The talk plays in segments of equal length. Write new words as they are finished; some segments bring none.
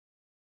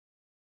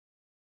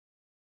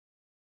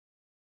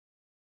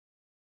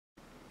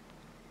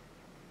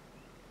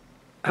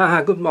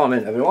Good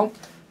morning everyone.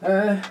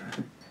 We'll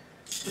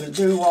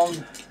do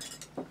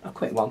a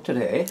quick one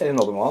today,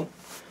 another one,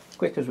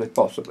 quick as we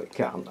possibly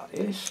can, that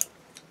is.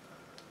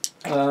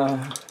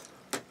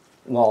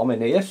 Warm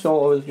in here,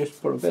 so we'll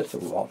just put a bit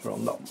of water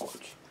on, not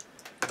much,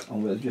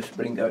 and we'll just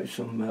bring out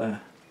some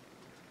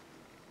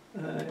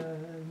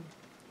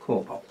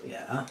cobalt,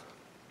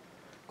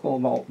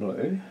 cobalt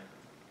blue.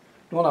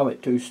 Don't have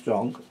it too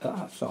strong,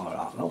 that's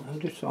alright, no,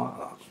 just like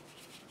that.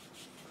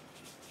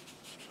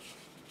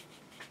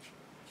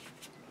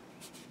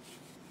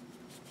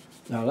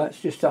 Now let's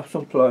just have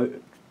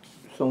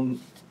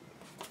some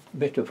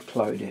bit of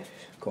cloudy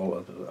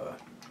colour there.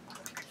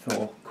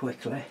 So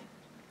quickly,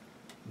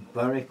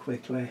 very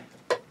quickly.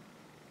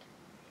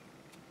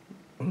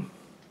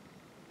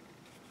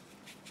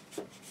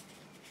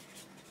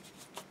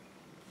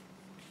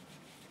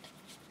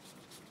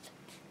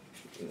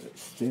 It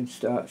soon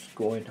starts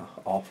going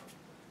off,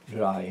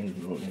 drying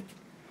and running.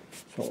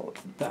 So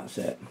that's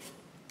it.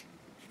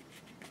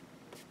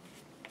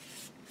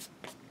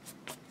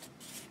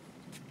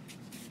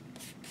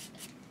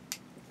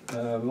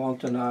 We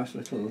want a nice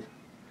little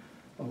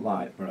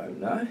light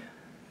brown now.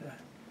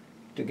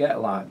 To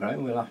get light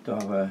brown we'll have to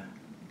have a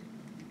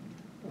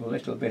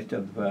little bit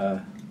of,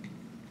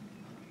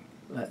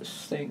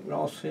 let's think,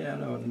 raw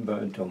sienna and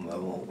burnt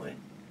umber, won't we?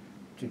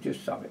 To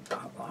just have it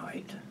that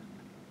light.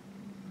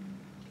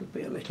 It'll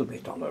be a little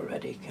bit on a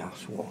ready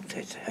cast, won't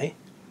it, eh?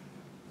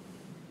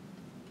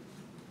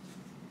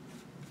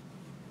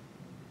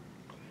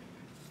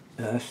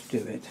 Let's do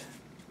it.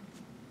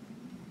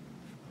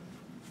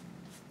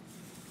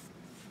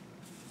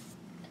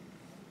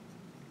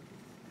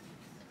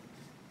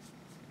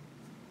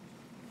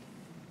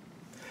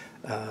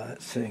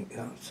 Let's think,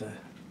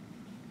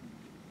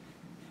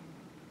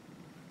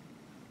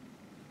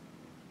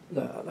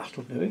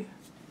 that'll do.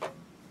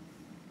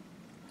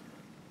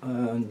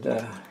 And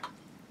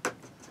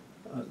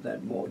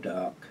then more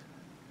dark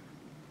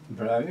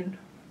brown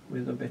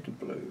with a bit of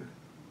blue,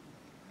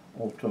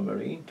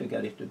 ultramarine to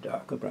get it a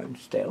darker brown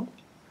still.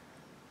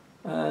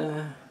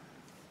 Might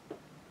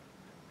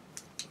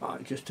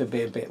just to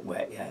be a bit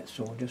wet yet,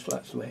 so just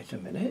let's wait a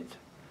minute.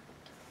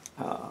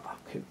 I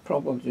could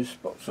probably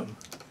just put some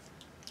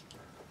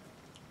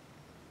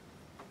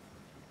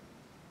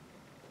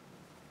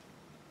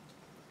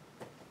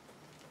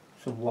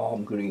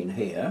warm green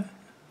here.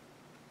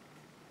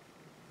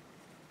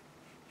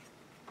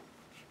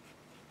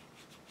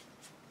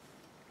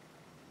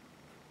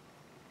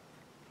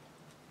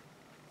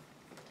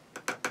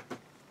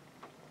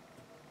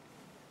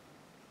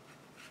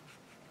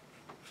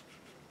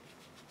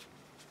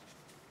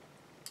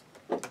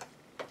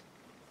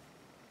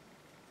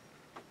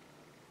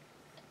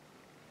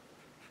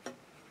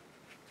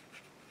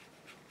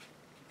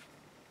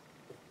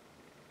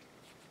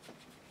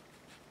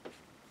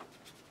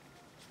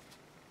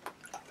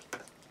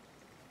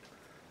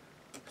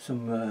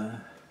 Some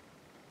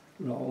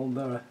raw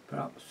umber,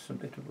 perhaps a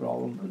bit of raw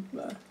umber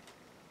there. A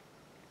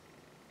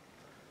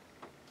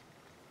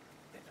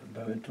bit of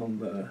burnt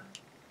umber,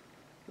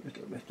 a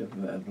little bit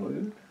of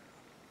blue.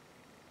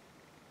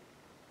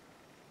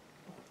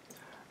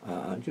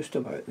 Just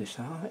about this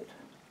height.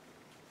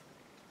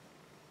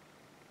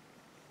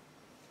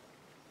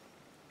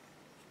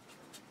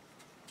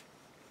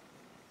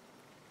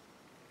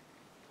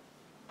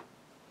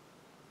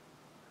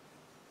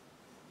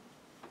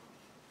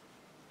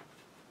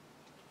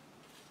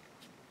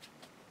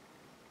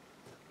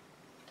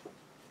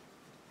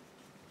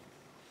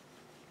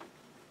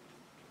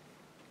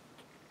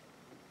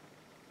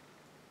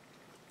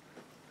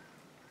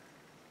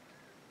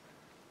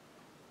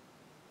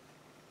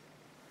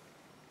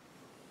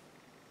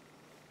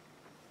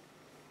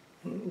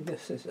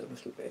 This is a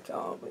little bit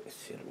hard, but it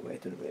should have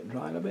waited a bit,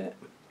 drying a bit.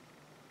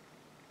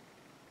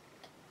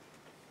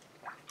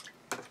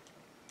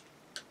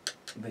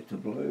 A bit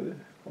of blue,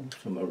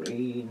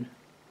 ultramarine,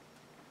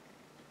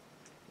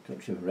 a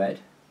touch of red.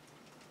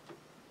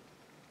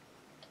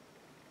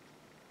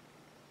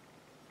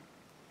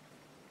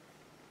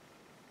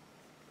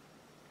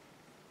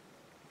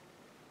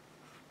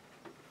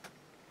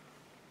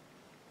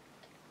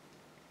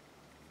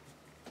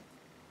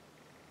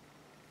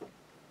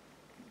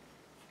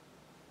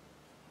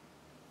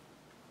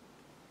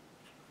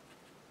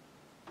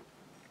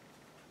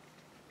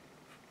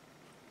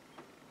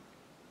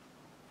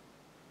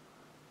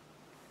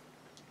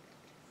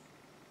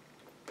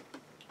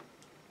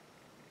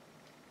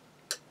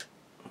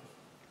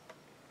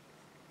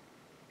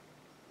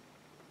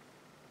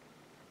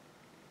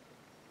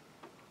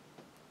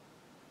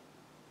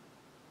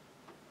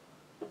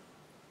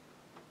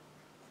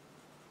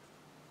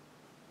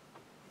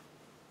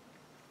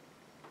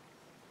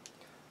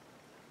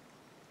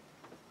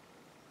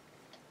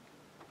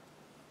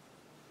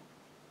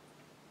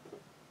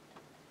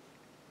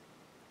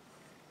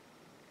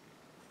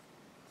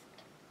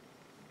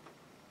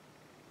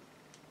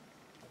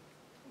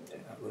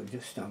 We'll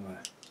just have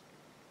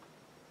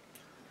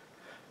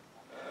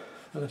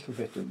a little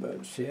bit of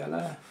burnt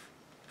sienna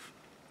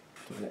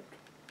to it.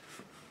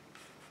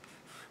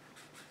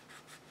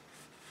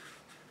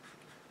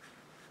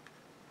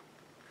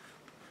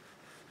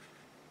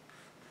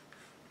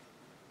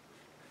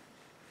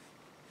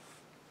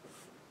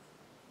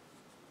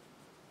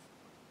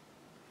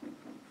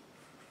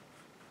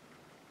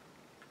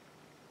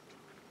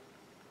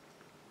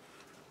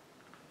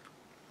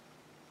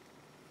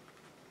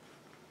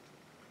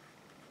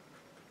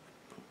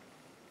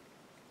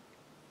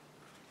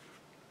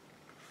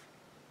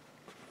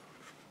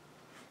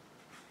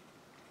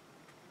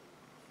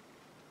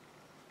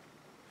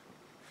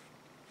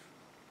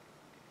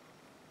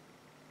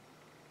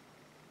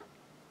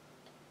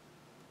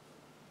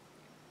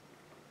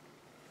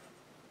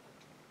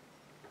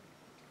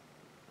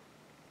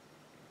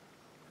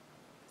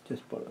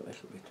 just put a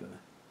little bit of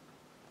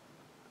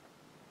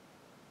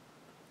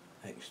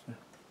extra.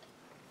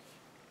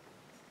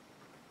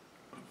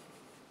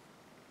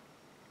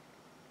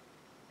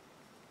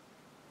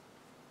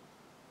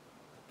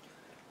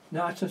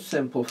 Nice and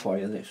simple for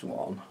you, this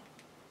one.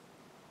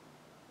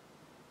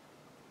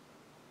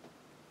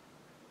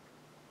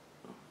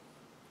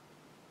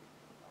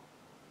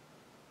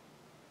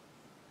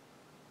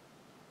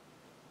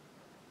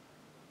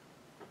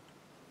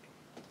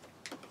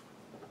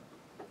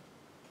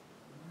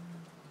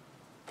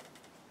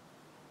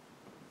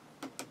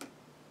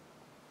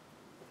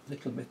 A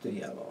little bit of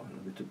yellow and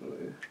a bit of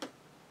blue.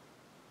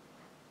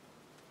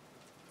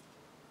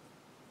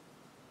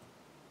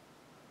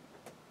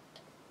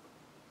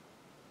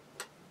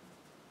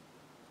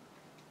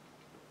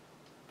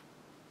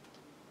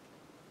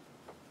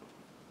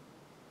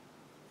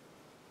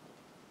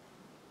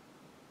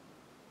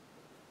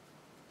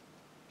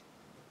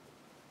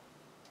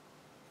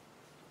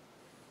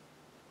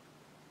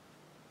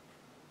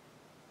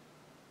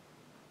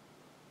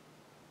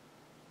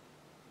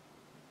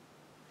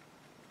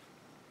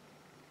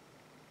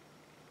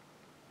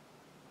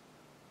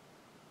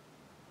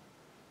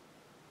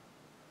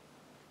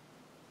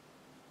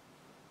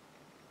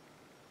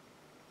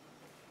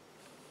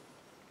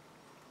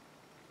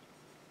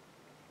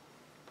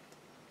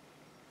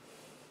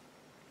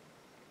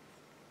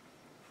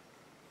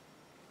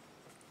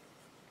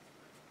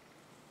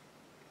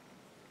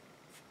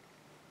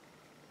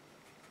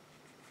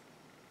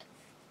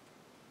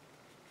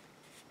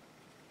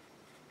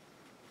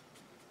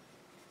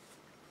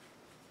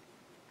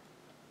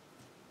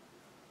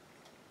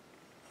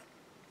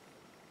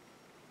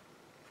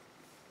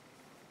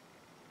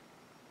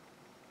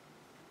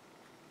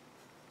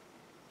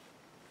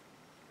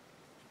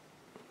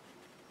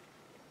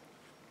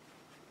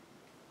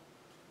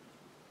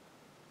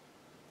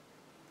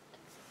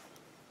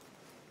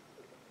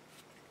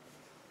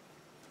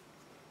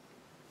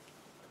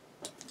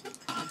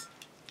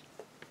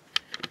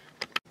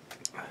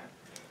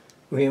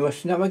 We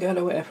must never get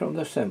away from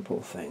the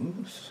simple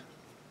things.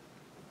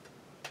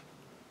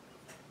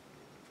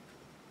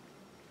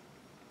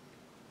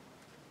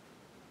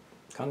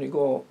 Can you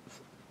go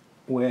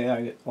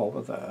way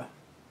over there?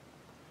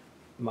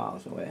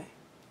 Miles away.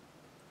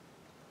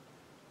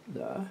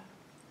 There.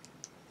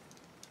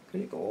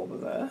 Can you go over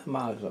there?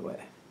 Miles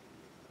away.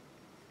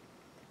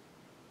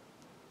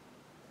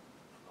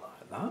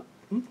 Like that.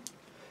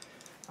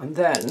 And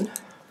then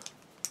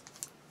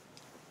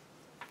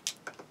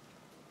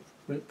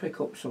we'll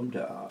pick up some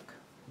dark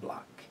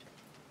black.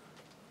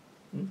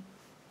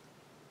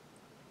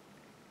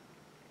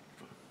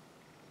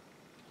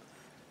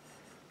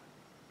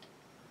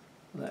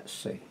 Let's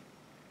see.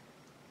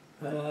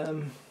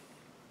 And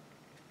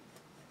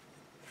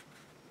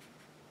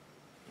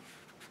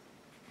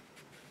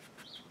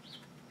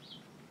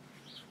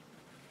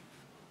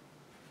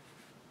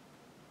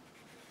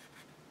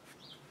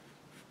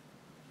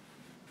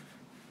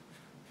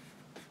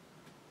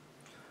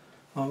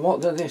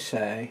what do they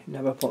say?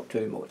 Never put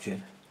too much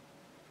in.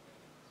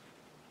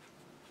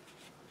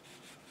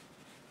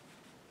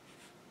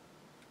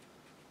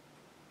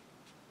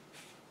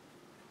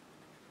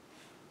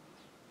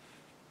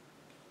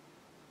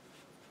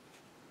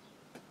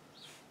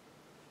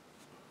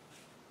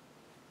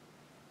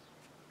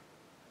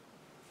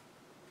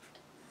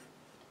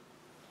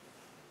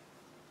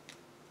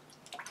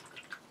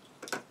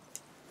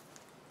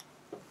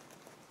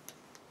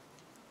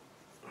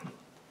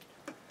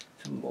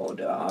 Some more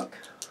dark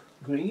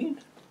green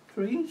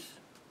trees.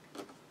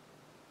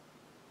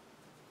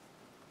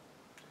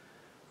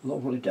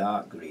 Lovely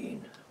dark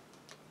green.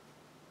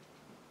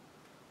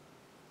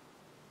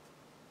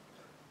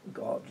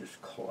 Gorgeous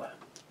colour.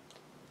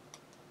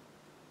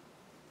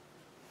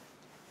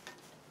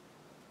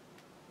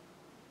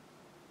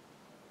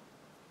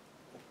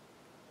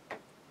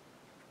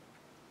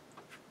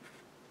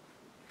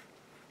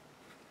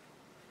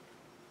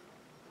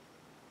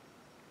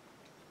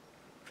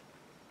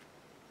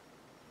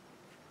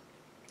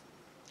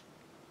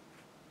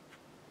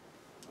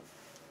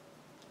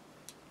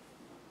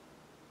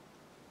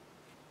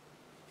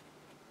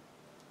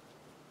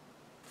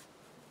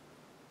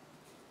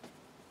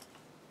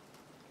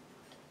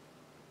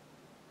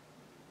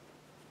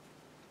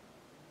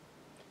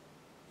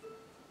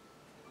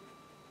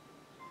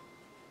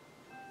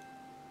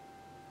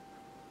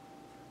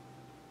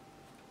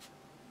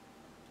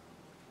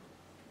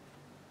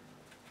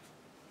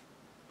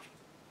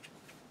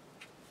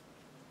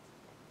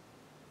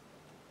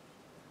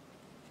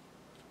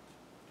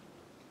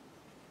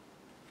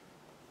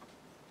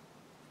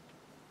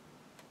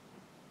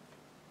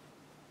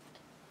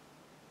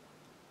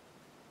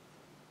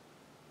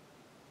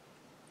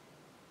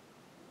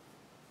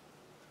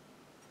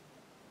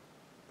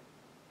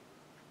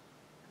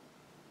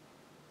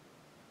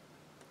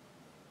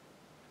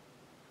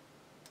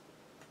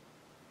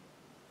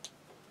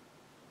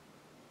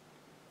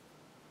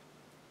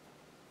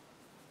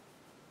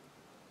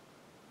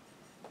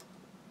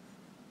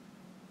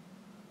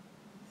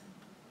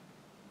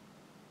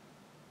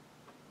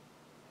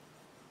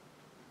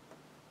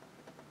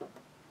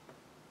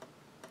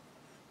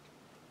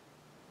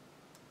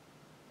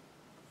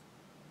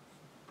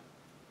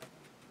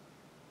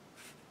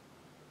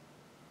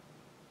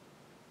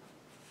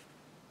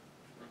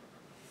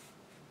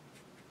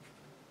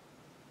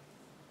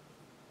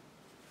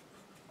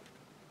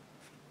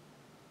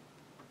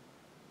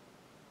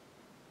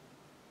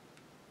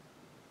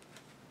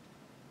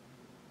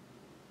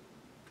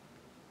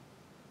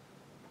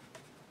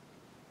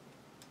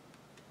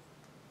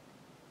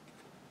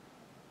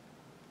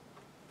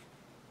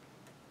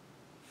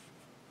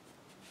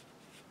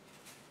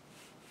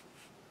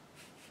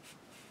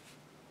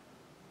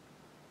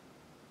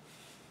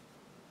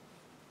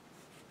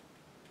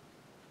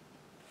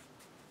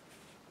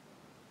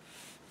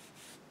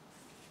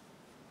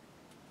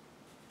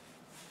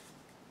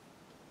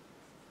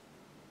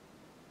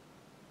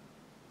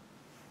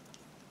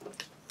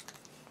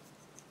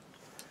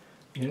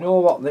 You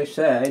know what they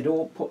say,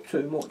 don't put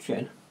too much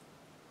in,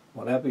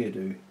 whatever you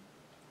do.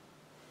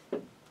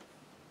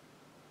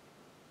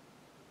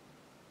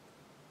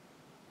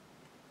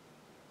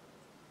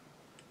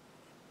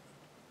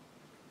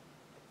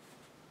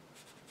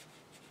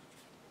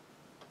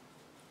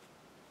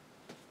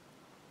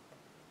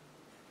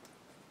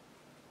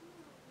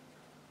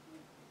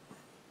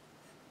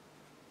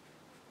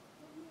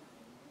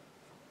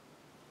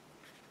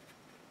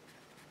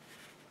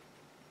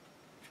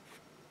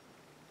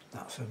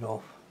 That's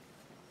enough.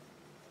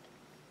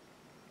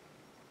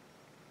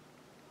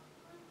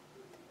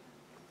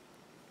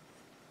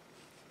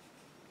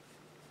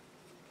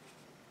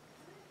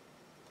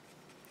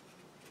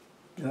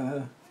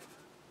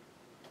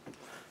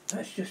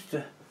 Let's just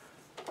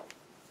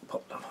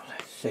put them on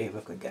it, see if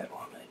I can get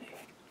one in here.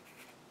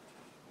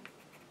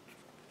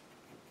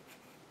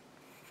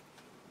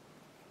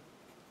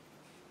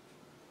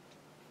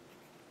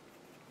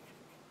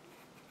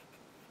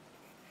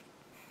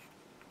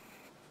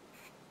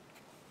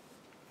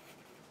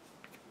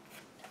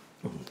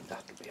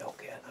 That'll be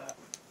okay, that.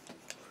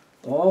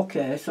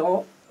 Okay,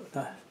 so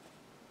a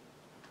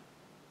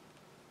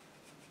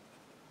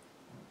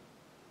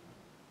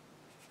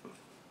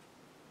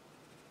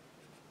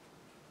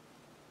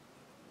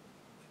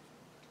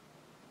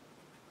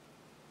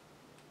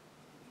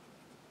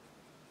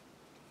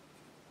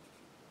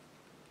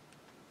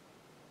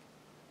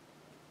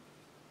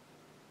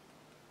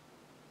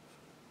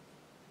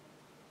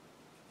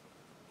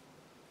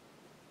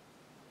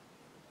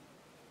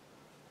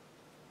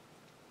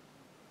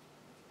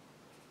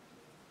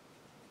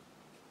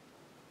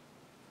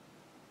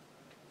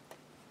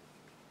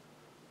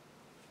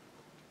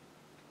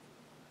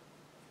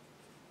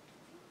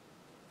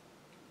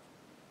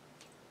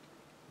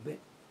bit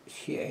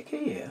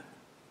shaky here.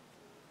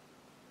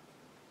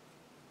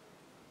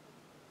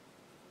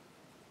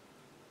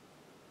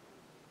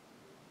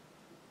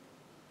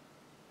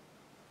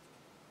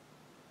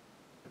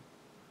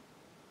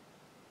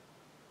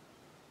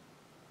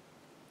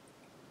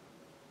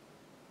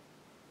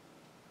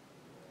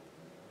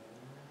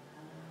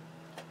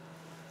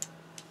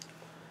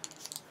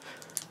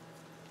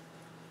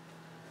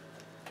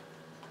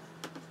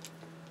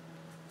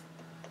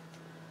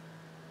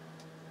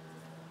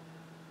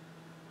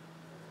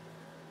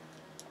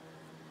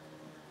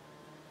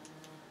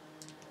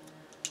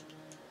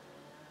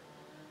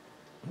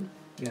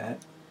 Yeah.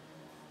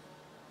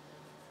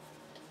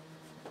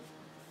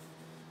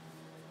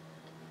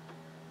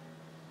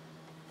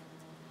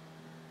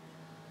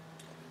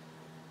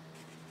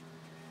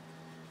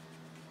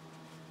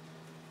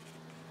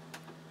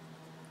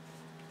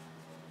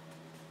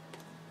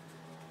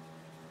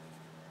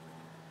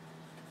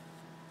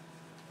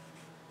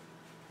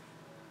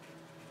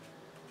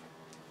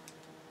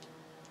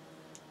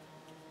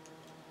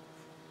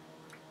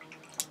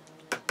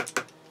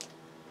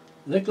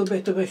 Little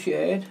bit of a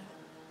shade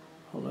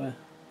on the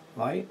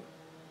light.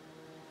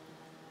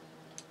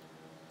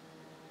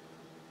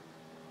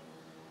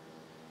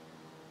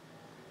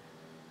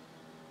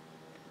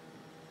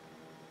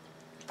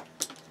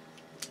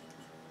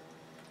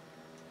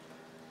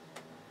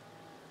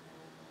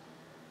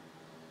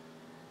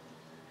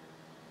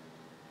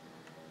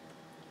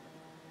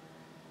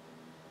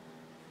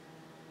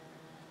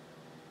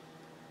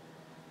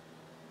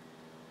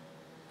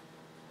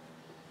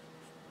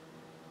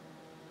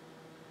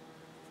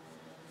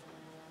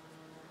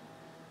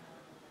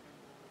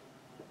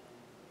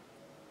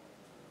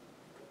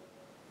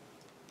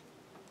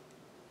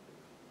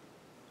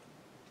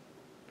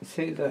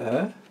 See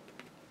the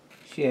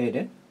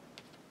shading?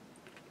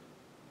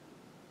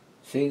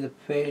 See the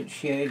faint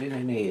shading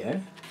in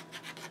here?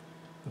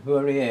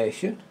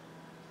 Variation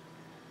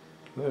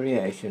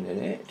in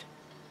it.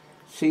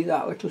 See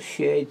that little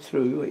shade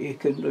through what you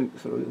can look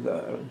through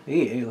there, and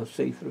here you'll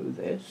see through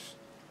this.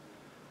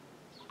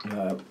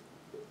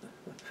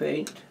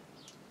 Faint,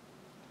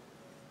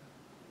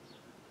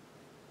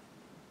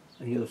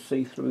 and you'll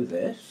see through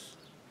this.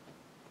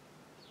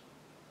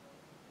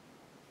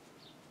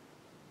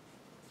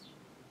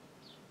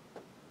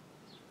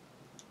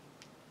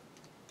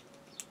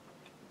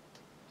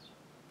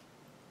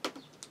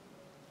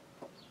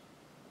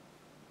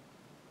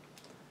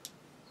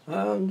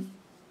 And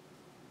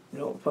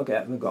don't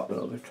forget we've got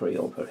another tree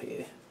over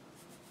here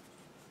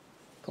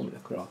coming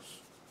across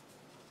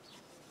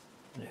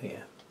in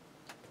here.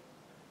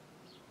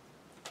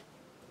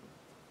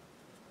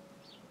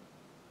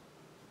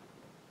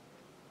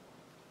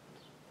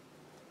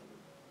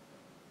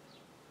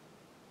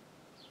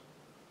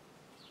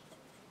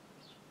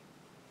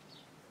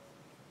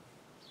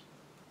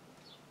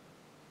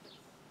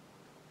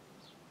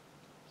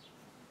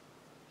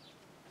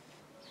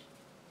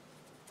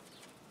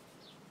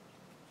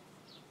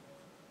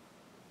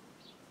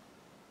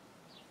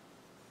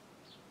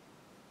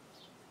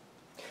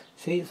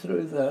 See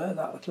through there,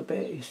 that little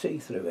bit, you see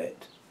through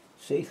it.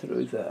 See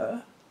through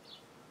there.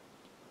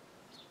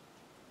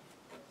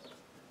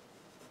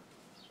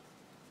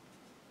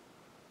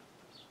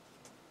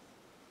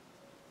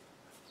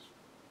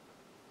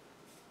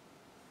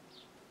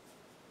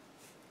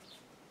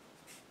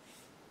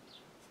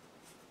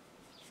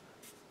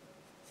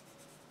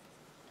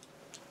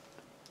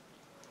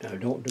 Now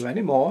don't do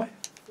any more,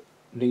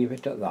 leave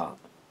it at that.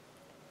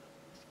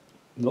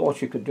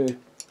 Most you could do,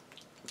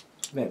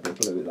 maybe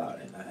glue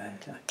that in there.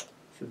 I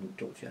shouldn't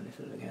touch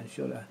anything again,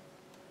 should I?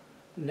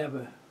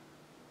 Never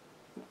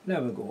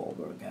go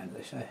over again,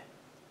 they say.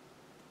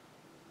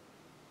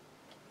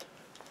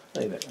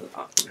 Leave it at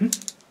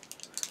that.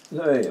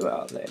 There you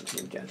are, ladies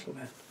and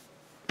gentlemen.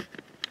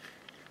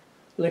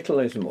 Little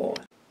is more.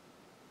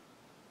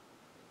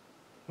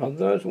 And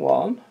there's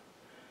one.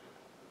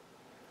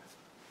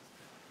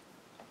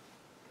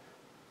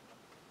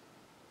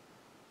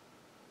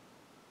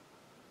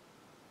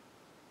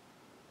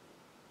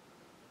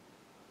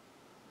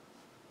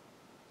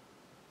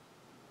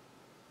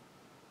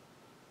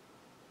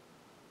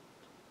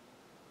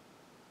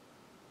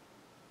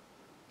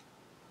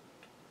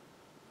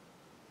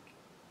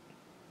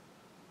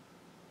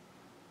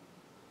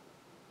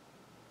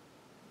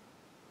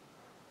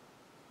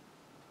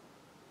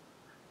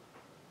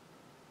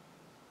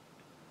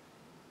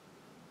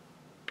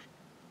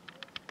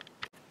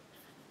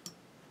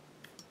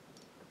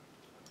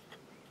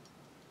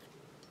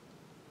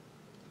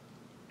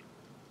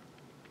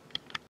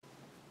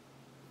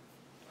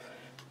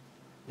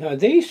 Now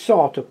these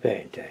sort of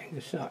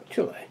paintings,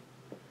 actually,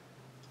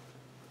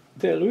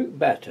 they look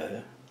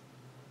better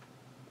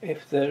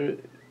if they're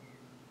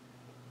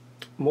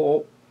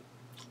more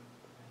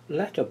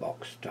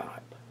letterbox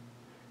type.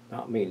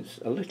 That means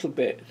a little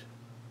bit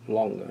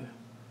longer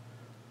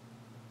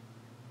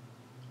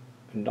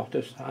and not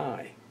as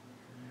high.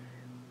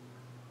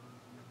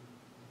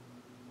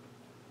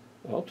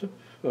 A lot of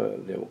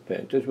the old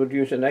painters would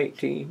use an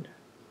 18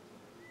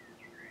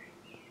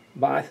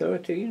 by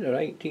 13 or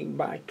 18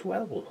 by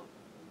 12.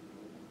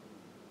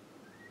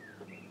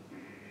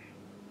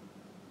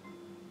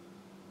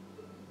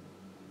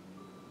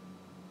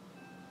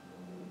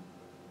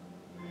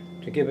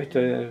 To give it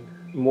a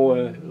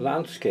more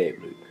landscape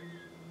look.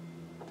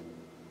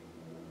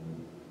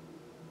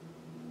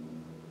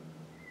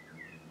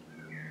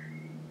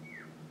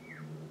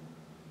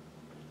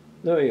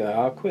 There you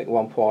are, a quick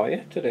one for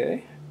you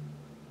today.